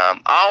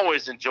 I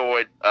always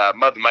enjoyed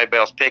Mother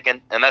Maybell's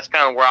Pickin', and that's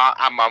kind of where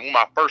one of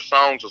my first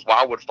songs was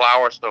Wildwood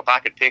Flower. So if I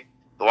could pick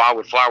the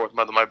Wildwood Flower with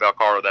Mother Maybell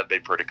Carter, that'd be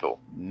pretty cool.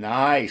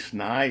 Nice.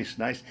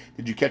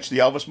 Did you catch the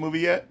Elvis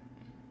movie yet?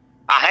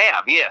 I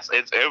have, yes.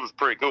 It was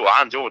pretty cool.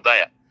 I enjoyed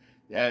that.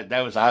 Yeah,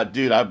 that was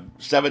dude. I've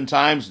 7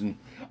 times and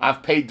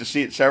I've paid to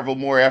see it several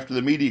more after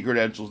the media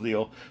credentials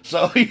deal.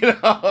 So,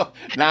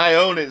 now I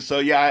own it. So,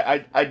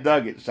 yeah, I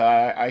dug it. So,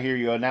 I hear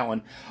you on that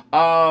one.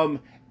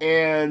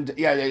 And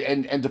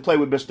to play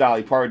with Miss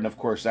Dolly Parton, of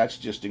course, that's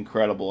just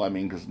incredible. I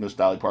mean, because Miss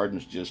Dolly Parton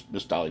is just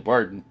Miss Dolly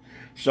Parton.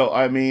 So,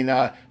 I mean,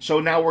 so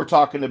now we're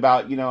talking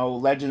about,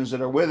 legends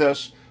that are with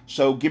us.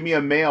 So give me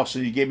a male. So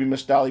you gave me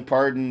Miss Dolly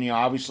Parton,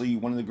 obviously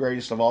one of the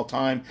greatest of all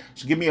time.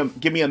 So give me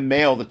a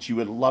male that you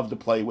would love to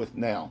play with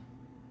now.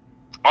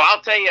 Well,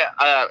 I'll tell you,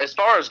 as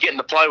far as getting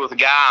to play with a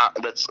guy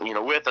that's,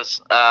 with us,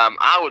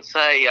 I would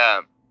say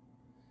I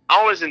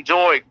always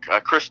enjoy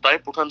Chris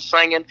Stapleton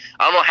singing.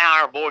 I don't know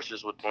how our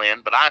voices would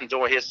blend, but I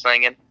enjoy his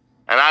singing,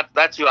 and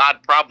that's who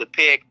I'd probably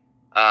pick.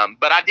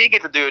 But I did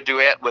get to do a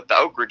duet with the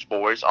Oak Ridge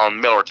Boys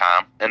on Miller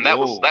Time, and that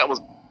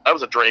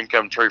was a dream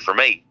come true for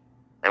me.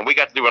 And we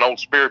got to do an old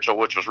spiritual,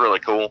 which was really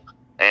cool.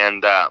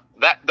 And that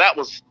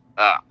was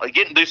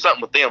getting to do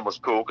something with them was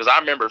cool, because I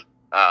remember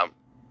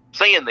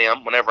seeing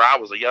them whenever I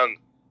was a young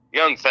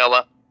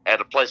fella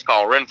at a place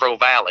called Renfro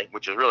Valley,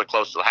 which is really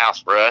close to the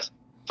house for us.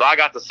 So I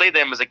got to see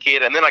them as a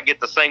kid, and then I get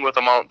to sing with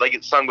them they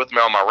get sung with me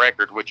on my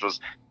record, which was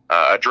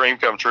a dream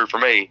come true for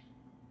me.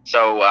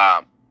 So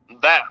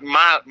that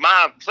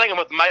my singing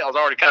with the males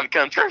already kind of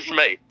come true for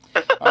me.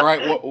 All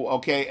right.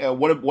 Okay.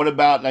 What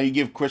about now? You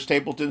give Chris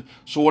Stapleton.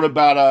 So what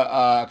about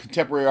a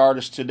contemporary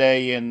artist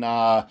today in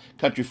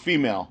country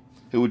female?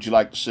 Who would you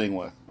like to sing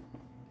with?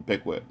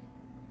 Pick with.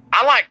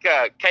 I like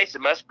Casey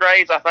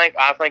Musgraves. I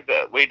think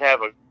that we'd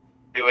have a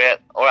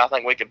duet, or I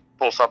think we could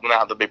pull something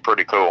out that'd be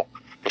pretty cool.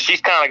 Because she's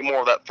kind of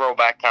more of that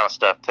throwback kind of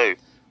stuff too.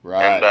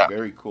 Right. And,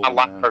 very cool. I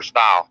like her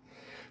style.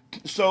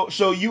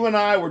 So you and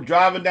I were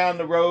driving down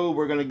the road.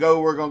 We're gonna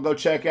go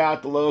check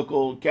out the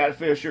local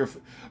catfish or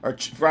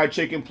fried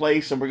chicken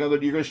place, and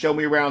you're gonna show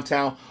me around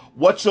town.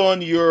 What's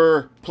on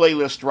your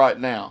playlist right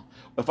now?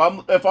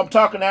 if I'm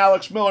talking to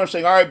Alex Miller, I'm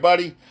saying, all right,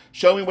 buddy,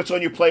 show me what's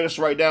on your playlist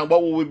right now.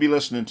 What will we be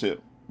listening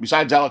to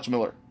besides Alex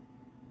Miller?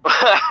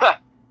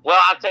 Well,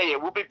 I'll tell you,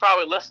 we'll be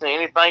probably listening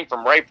to anything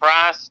from Ray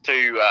Price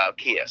to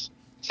Kiss.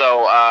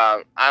 So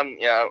I'm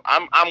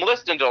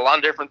listening to a lot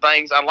of different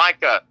things. I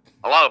like a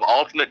lot of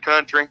alternate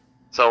country.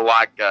 So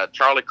like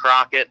Charlie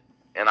Crockett,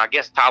 and I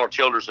guess Tyler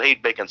Childers,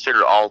 he'd be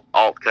considered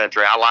alt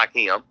country. I like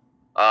him.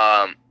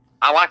 I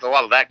like a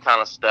lot of that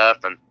kind of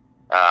stuff, and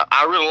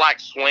I really like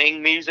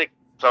swing music.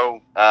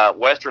 So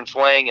Western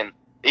swing, and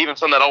even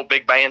some of that old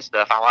big band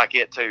stuff, I like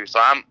it too. So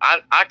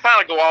I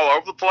kind of go all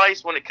over the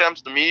place when it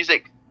comes to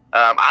music.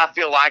 I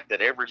feel like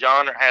that every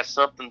genre has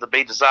something to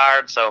be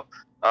desired. So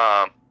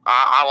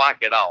I like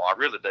it all. I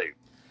really do.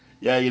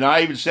 Yeah,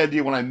 I even said to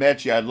you when I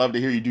met you, I'd love to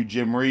hear you do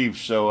Jim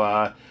Reeves.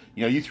 So,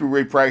 you threw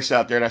Ray Price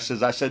out there, and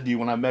I said to you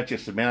when I met you, I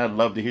said, man, I'd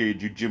love to hear you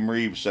do Jim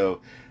Reeves.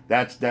 So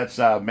that's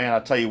man,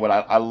 I'll tell you what,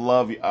 I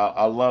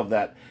love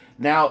that.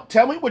 Now,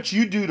 tell me what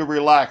you do to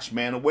relax,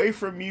 man, away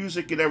from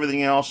music and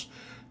everything else.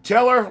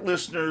 Tell our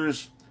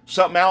listeners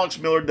something Alex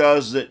Miller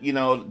does that,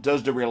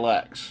 does to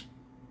relax.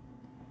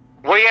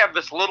 We have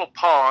this little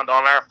pond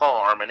on our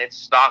farm, and it's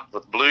stocked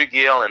with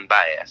bluegill and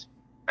bass.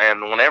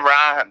 And whenever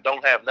I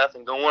don't have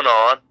nothing going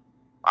on,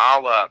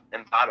 I'll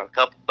invite a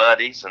couple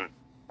buddies, and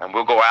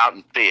we'll go out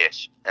and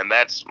fish. And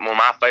that's one of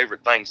my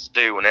favorite things to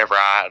do whenever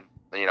I,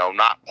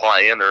 not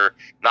playing or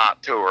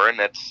not touring.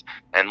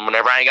 And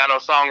whenever I ain't got no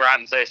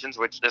songwriting sessions,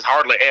 which is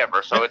hardly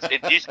ever. So it's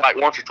usually like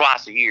once or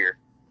twice a year.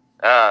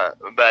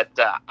 But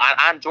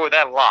I enjoy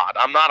that a lot.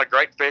 I'm not a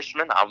great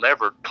fisherman. I'll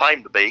never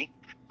claim to be.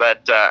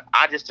 But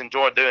I just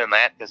enjoy doing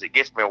that because it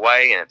gets me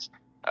away, and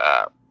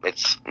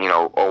it's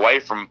away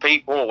from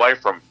people, away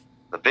from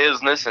the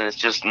business, and it's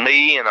just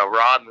me and a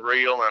rod and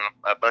reel and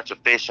a bunch of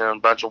fish and a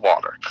bunch of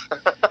water.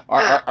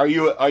 Are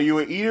you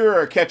an eater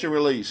or a catch and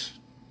release?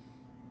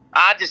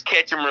 I just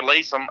catch and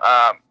release them.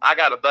 I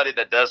got a buddy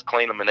that does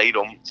clean them and eat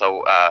them,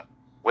 so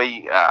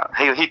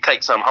he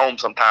takes some home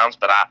sometimes.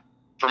 But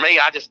for me,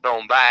 I just throw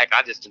them back.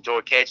 I just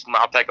enjoy catching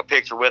them. I'll take a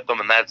picture with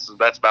them, and that's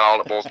about all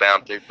it boils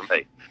down to for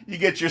me. You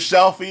get your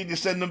selfie and you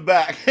send them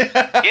back. Get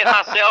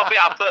my selfie,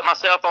 I'll put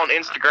myself on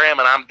Instagram,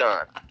 and I'm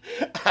done.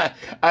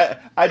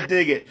 I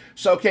dig it.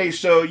 So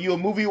you a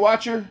movie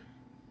watcher?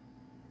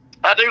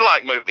 I do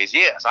like movies,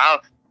 yes.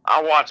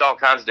 I watch all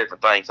kinds of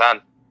different things. I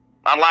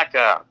like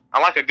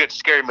a good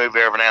scary movie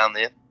every now and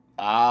then.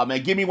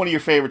 Man, give me one of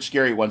your favorite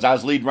scary ones. I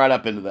was leading right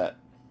up into that.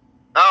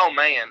 Oh,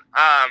 man.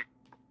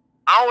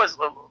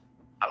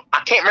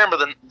 I can't remember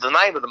the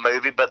name of the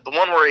movie, but the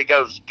one where he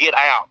goes, "Get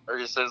out," or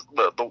he says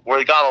where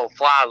he got all the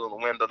flies on the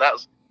window.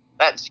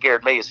 That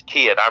scared me as a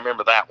kid. I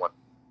remember that one.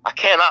 I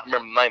cannot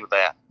remember the name of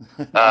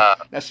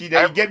that. Now, see,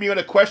 you get me on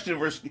a question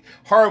for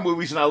horror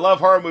movies, and I love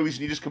horror movies,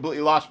 and you just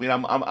completely lost me.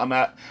 And I'm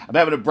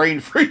having a brain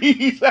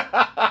freeze. Is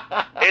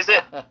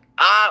it?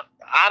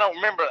 I don't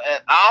remember.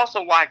 I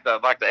also like the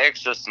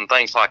Exorcist and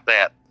things like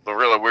that. The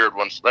really weird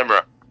ones. Them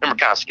are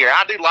kind of scary.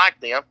 I do like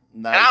them.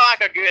 Nice. And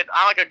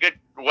I like a good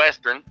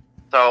Western.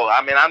 So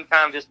I mean, I'm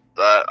kind of just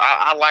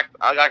I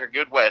like a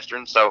good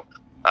Western. So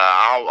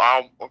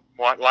I'll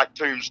like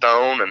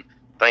Tombstone and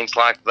things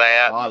like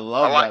that. Oh, I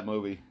love that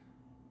movie.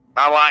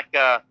 I like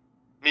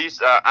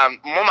music.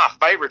 One of my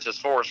favorites is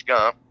Forrest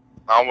Gump.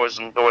 I always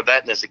enjoyed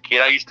that as a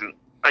kid.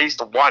 I used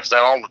to watch that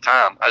all the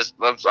time. I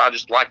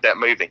just like that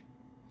movie.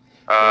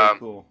 Very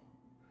cool.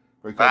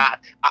 Very cool.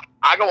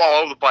 I go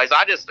all over the place.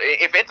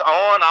 If it's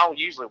on, I'll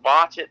usually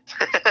watch it.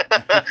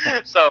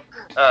 So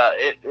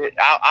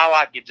I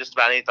like it just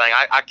about anything.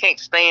 I can't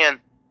stand.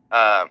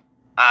 I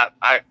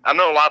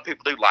know a lot of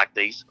people do like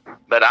these,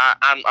 but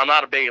I'm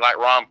not a big like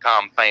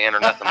rom-com fan or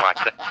nothing like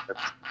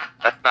that.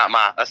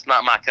 That's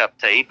not my cup of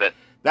tea. But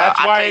that's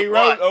why he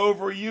wrote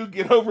 "Over You,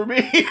 Get Over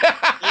Me."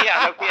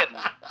 Yeah, no kidding.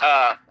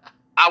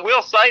 I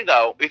will say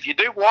though, if you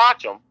do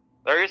watch them,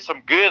 there is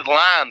some good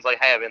lines they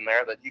have in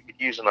there that you could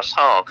use in a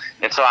song.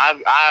 And so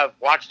I've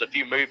watched a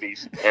few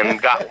movies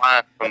and got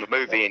lines from the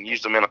movie and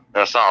used them in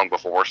a song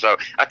before. So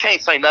I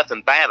can't say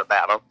nothing bad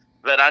about them,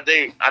 but I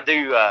do.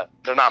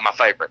 They're not my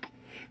favorite.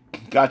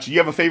 Gotcha. You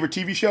have a favorite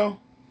TV show?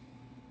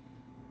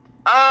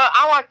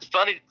 I like the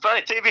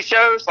funny TV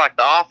shows like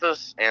The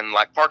Office and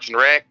like Parks and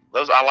Rec.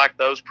 I like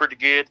those pretty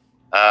good.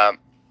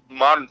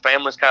 Modern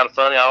Family's kind of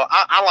funny.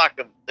 I like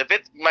them. If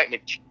it make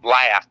me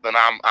laugh, then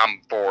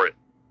I'm for it.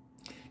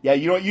 Yeah,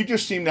 you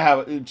just seem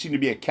to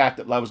be a cat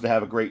that loves to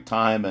have a great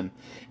time and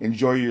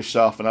enjoy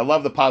yourself. And I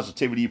love the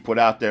positivity you put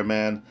out there,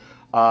 man.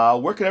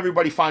 Where can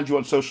everybody find you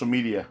on social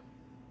media?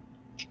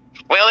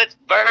 Well, it's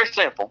very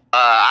simple.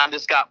 I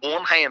just got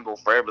one handle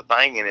for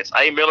everything, and it's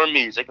A. Miller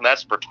Music, and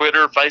that's for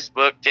Twitter,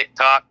 Facebook,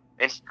 TikTok,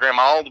 Instagram,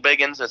 all the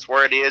big ones. That's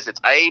where it is. It's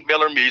A.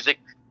 Miller Music,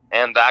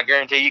 and I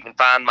guarantee you can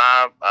find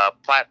my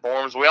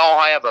platforms. We all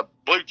have a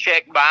blue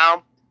check by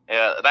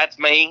them. That's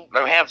me.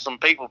 We have some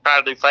people try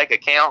to do fake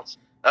accounts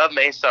of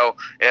me, so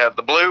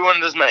the blue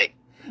one is me.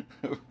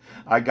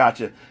 I got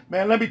you,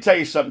 man. Let me tell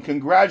you something.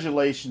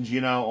 Congratulations,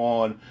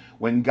 on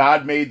When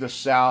God Made the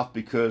South,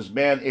 because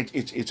man,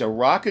 it's a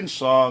rockin'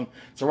 song.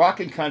 It's a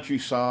rockin' country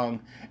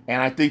song,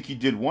 and I think you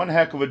did one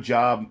heck of a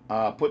job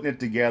putting it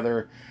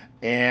together.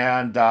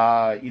 And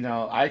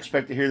I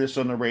expect to hear this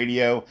on the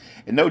radio.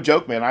 And no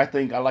joke, man. I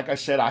think, like I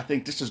said, I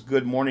think this is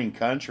good morning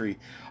country.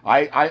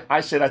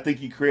 I said I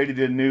think you created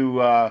a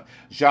new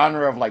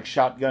genre of like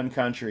shotgun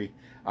country.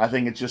 I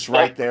think it's just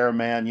right there,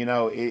 man.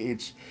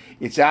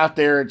 It's out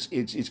there.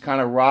 It's kind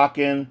of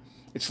rocking.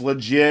 It's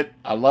legit.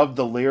 I love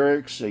the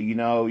lyrics. You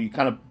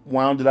kind of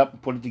wound it up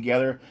and put it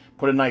together,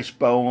 put a nice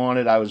bow on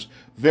it. I was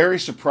very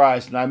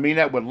surprised, and I mean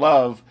that with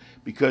love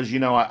because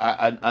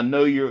I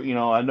know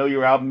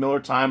your album Miller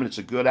Time, and it's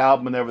a good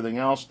album and everything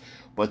else.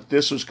 But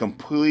this was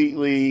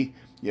completely,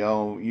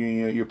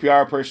 your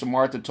PR person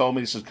Martha told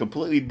me this is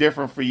completely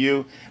different for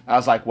you. I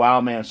was like,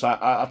 wow, man. So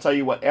I'll tell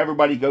you what,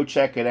 everybody go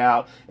check it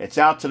out. It's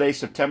out today,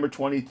 September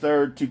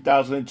 23rd,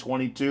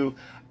 2022.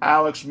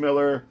 Alex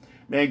Miller,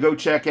 man, go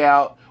check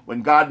out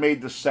When God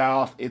Made the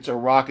South. It's a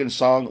rocking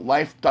song,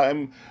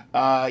 lifetime,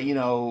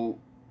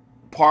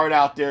 part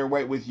out there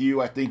right with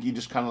you. I think you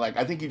just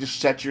I think you just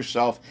set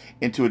yourself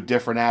into a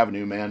different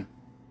avenue, man.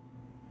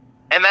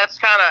 And that's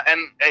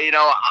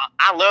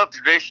I love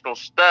traditional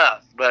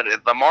stuff, but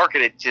the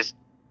market,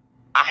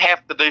 I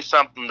have to do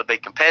something to be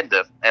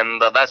competitive,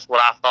 and that's what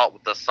I thought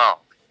with this song.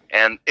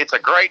 And it's a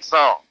great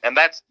song, and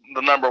that's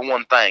the number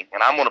one thing.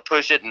 And I'm going to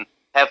push it and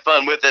have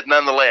fun with it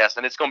nonetheless,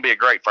 and it's going to be a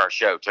great first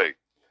show too.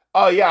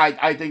 Oh yeah,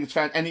 I think it's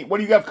fantastic. And what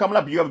do you have coming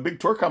up? You have a big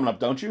tour coming up,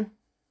 don't you?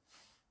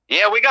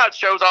 Yeah, we got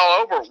shows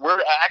all over.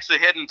 We're actually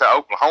heading to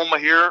Oklahoma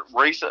here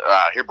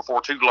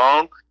before too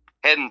long.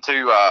 Heading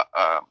to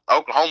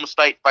Oklahoma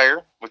State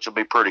Fair, which will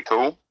be pretty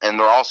cool. And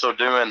they're also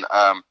doing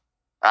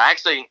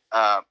today,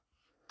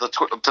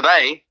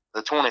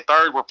 the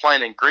 23rd, we're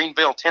playing in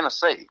Greenville,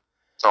 Tennessee.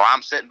 So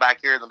I'm sitting back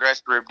here in the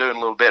dressing room doing a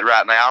little bit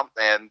right now,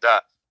 and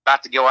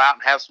about to go out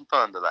and have some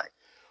fun today.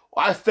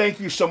 Well, I thank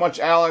you so much,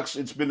 Alex.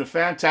 It's been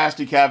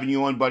fantastic having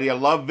you on, buddy. I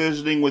love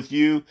visiting with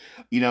you.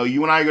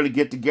 You and I are going to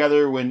get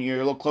together when you're a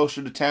little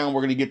closer to town. We're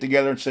going to get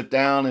together and sit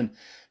down and,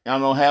 I don't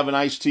know, have an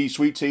iced tea,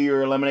 sweet tea,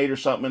 or a lemonade or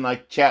something, and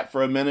like chat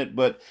for a minute.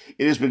 But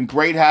it has been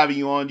great having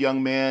you on,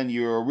 young man.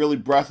 You're a really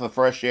breath of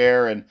fresh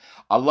air, and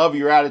I love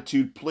your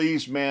attitude.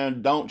 Please,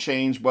 man, don't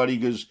change, buddy,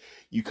 because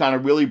you kind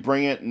of really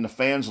bring it, and the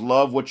fans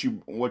love what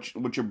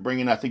you're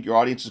bringing. I think your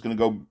audience is going to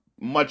go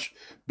much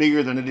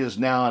bigger than it is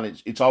now,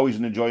 and it's always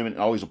an enjoyment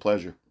and always a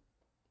pleasure.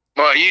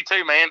 Well, you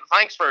too, man.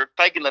 Thanks for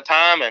taking the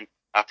time, and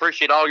I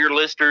appreciate all your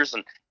listeners,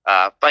 and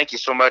thank you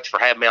so much for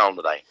having me on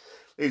today.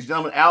 Ladies and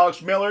gentlemen,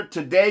 Alex Miller.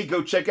 Today,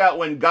 go check out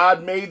When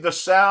God Made the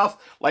South.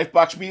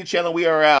 Lifebox Media Channel, we are out.